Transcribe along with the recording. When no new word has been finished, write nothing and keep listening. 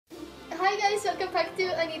Hi guys, welcome back to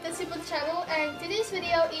Anita Sibul channel, and today's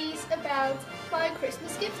video is about my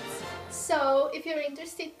Christmas gifts. So if you're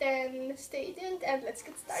interested, then stay tuned and let's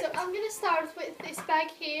get started. So I'm gonna start with this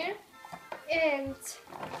bag here, and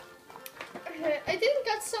I didn't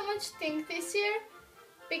get so much things this year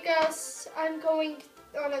because I'm going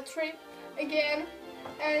on a trip again,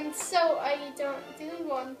 and so I didn't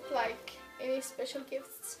want like any special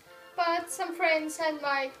gifts. But some friends and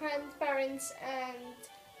my grandparents and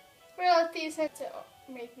relatives had to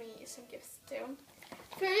make me some gifts too.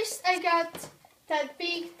 First I got that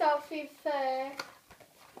big tub with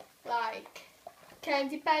like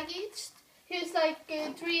candy package. Here's like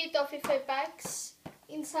 3 toffee bags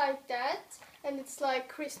inside that, and it's like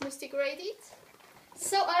Christmas decorated.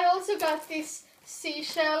 So I also got these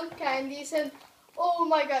seashell candies, and oh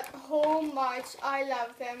my god, how much I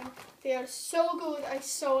love them. They are so good, I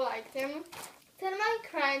so like them. Then my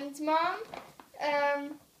grandmom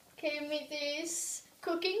gave me this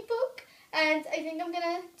cooking book, and I think I'm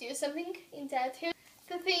gonna do something in that here.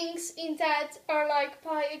 The things in that are like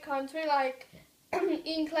by a country, like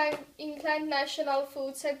England national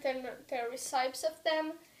foods, and then there are recipes of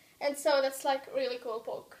them, and so that's like a really cool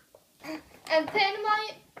book. And then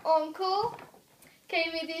my uncle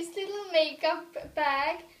gave me this little makeup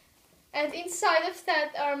bag, and inside of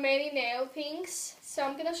that are many nail things, so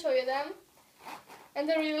I'm gonna show you them. And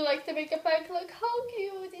I really like the makeup bag. Look how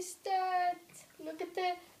cute is that. Look at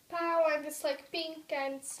the power, and it's like pink,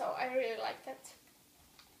 and so I really like that.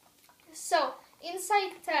 So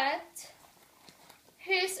inside that,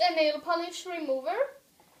 here's a nail polish remover,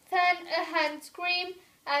 then a hand cream,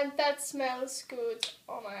 and that smells good.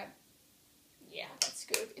 Oh my god. Yeah, that's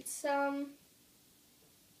good. It's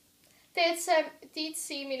that's Deep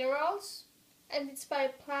Sea Minerals, and it's by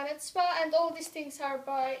Planet Spa, and all these things are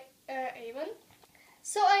by Avon.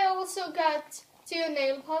 So I also got 2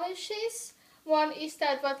 nail polishes. One is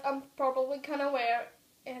that what I'm probably gonna wear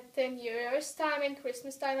at the New Year's time and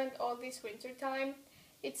Christmas time and all this winter time.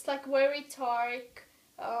 It's like very dark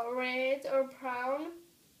red or brown.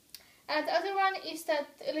 And the other one is that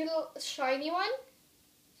little shiny one,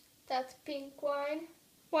 that pink one.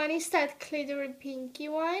 One is that glittery pinky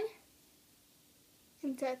one,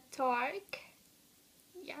 and that dark.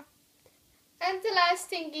 Yeah. And the last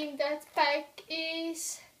thing in that bag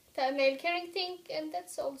is the nail caring thing, and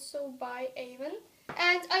that's also by Avon.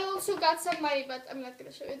 And I also got some money, but I'm not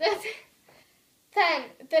gonna show you that. Then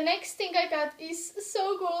the next thing I got is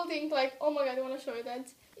so cool thing, like oh my god, I wanna show you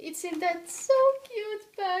that. It's in that so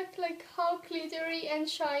cute bag, like how glittery and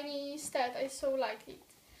shiny is that. I so like it.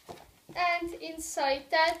 And inside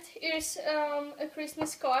that is a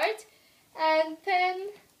Christmas card, and then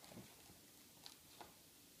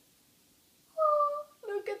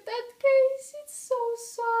look at that case, it's so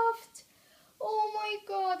soft. Oh my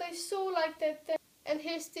god, I so like that. And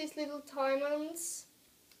here's these little diamonds.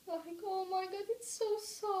 Like, oh my god, it's so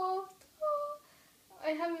soft. Oh. I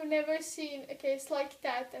have never seen a case like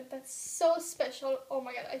that, and that's so special. Oh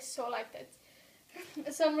my god, I so like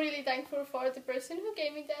that. So I'm really thankful for the person who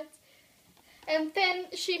gave me that. And then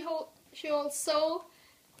she also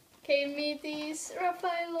gave me these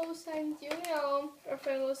Raffaellos, and you know,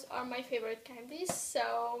 Raffaellos are my favorite candies,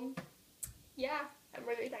 so yeah, I'm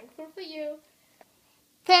really thankful for you.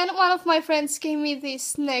 Then one of my friends gave me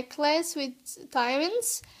this necklace with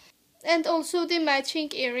diamonds, and also the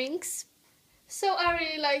matching earrings. So I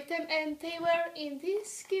really like them, and they were in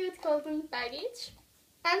this cute golden package.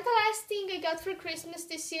 And the last thing I got for Christmas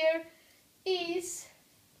this year is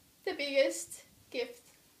the biggest gift.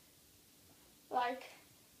 Like,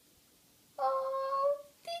 oh,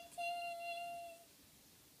 Titi!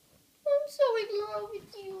 I'm so in love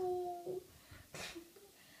with you.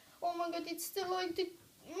 Oh my god, it's still like the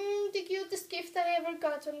cutest gift I ever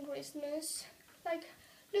got on Christmas. Like,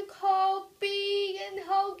 look how big and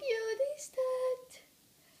how cute is that?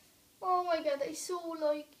 Oh my god, I so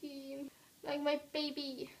like him. Like my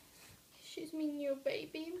baby. She's my new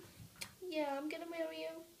baby. Yeah, I'm gonna marry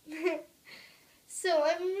you. So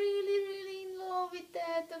I'm really in love with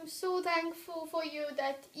that. I'm so thankful for you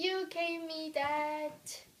that you gave me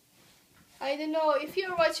that. I don't know if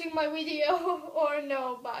you're watching my video or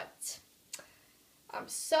no, but I'm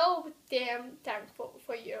so damn thankful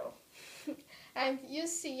for you. And you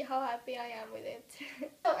see how happy I am with it.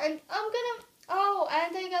 Oh, and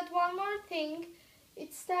and I got one more thing.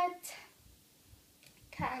 It's that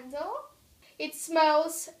candle. It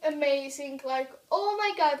smells amazing, like oh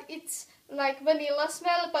my god, it's like vanilla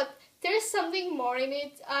smell, but there's something more in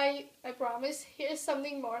it. I promise, here's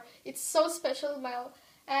something more. It's so special smell,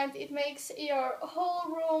 and it makes your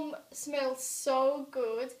whole room smell so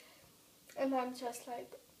good. And I'm just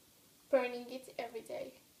like, burning it every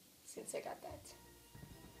day since I got that.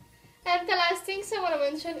 And the last things I want to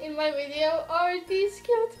mention in my video are these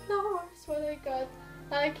cute flowers what I got.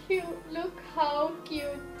 Like, look how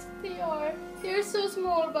cute they are. They're so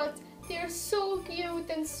small, but they're so cute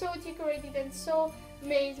and so decorated and so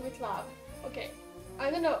made with love. Okay, I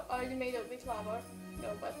don't know, are they made with love or no,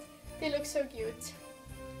 but they look so cute.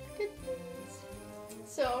 Look at these.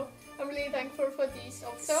 So, I'm really thankful for these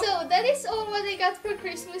also. So, that is all what I got for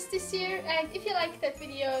Christmas this year. And if you liked that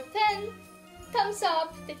video, then thumbs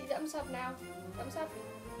up. Daddy, thumbs up now. Thumbs up.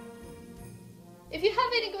 If you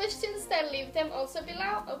have any questions, then leave them also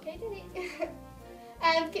below. Okay, Daddy.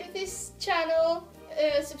 And give this channel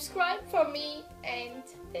subscribe for me and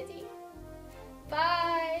Daddy.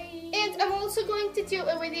 Bye! And I'm also going to do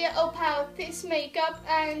a video about this makeup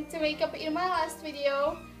and the makeup in my last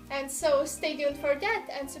video. And so stay tuned for that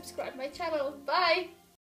and subscribe my channel. Bye!